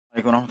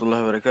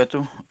warahmatullahi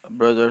wabarakatuh.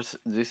 Brothers,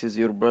 this is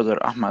your brother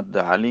Ahmed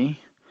Ali.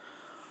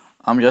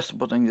 I'm just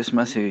putting this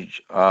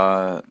message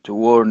to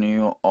warn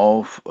you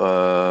of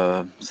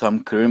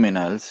some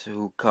criminals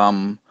who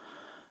come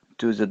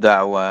to the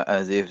da'wah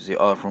as if they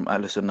are from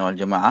Ahl Sunnah wal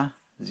Jama'ah.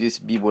 These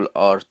people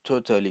are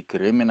totally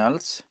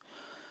criminals,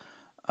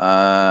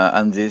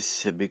 and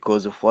this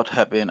because of what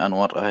happened and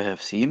what I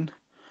have seen.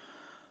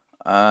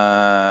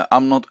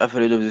 I'm not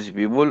afraid of these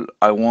people.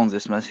 I want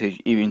this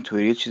message even to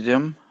reach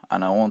them,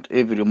 and I want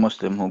every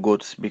Muslim who go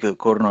to Speaker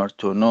Corner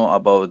to know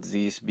about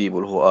these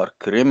people who are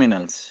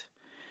criminals.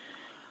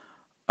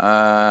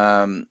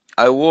 I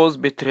was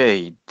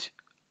betrayed,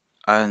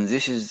 and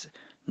this is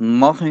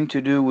nothing to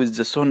do with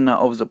the Sunnah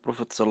of the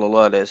Prophet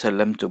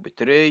ﷺ to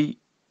betray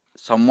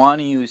someone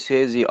you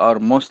say they are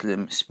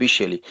Muslim,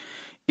 especially.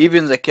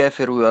 Even the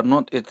kafir, we are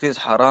not, it is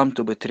haram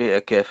to betray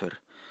a kafir.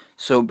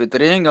 So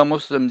betraying a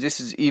Muslim, this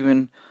is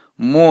even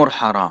more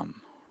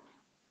haram.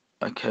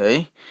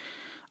 Okay.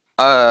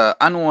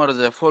 Anwar,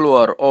 the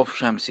follower of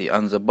Shamsi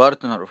and the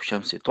partner of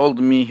Shamsi, told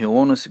me he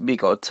want to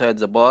speak outside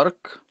the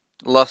park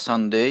last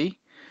Sunday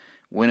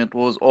when it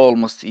was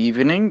almost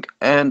evening,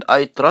 and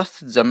I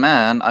trusted the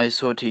man. I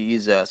thought he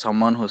is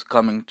someone who's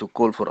coming to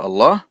call for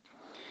Allah.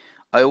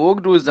 I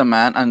walked with the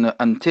man and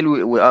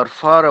until we are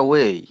far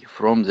away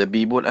from the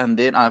people, and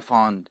then I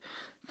found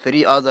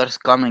three others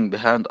coming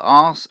behind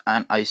us,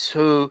 and I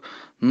saw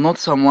not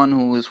someone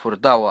who is for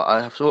dawah.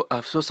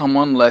 I saw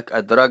someone like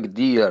a drug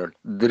dealer,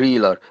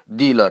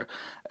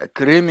 a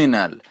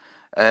criminal,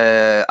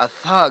 a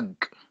thug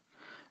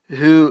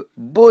who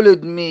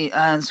bullied me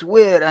and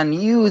swear and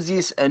use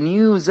this and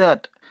use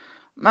that.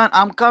 Man,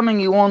 I'm coming.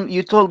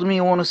 You told me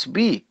you want to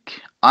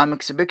speak. I'm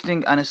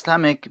expecting an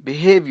Islamic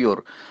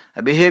behavior,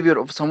 a behavior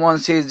of someone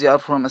says they are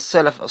from a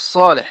Salaf, a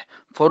Salih.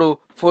 Follow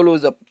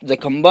the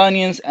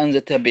companions and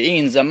the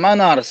tabi'in, the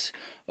manners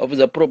of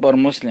the proper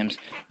Muslims.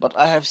 But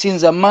I have seen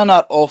the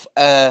manner of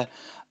a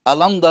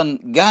London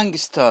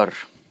gangster.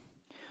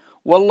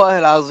 Wallahi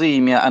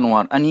al-Azim, ya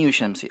Anwar, and you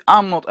Shamsi,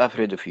 I'm not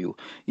afraid of you.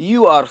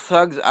 You are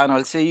thugs, and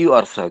I'll say you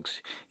are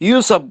thugs.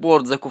 You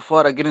support the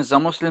kuffar against the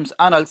Muslims,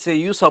 and I'll say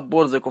you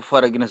support the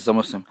kuffar against the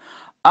Muslim.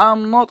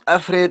 I'm not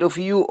afraid of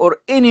you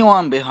or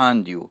anyone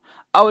behind you.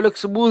 I will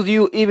expose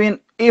you even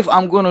if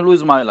I'm gonna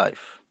lose my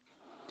life.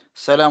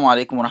 Assalamu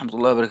alaikum wa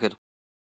rahmatullahi wa barakatuh.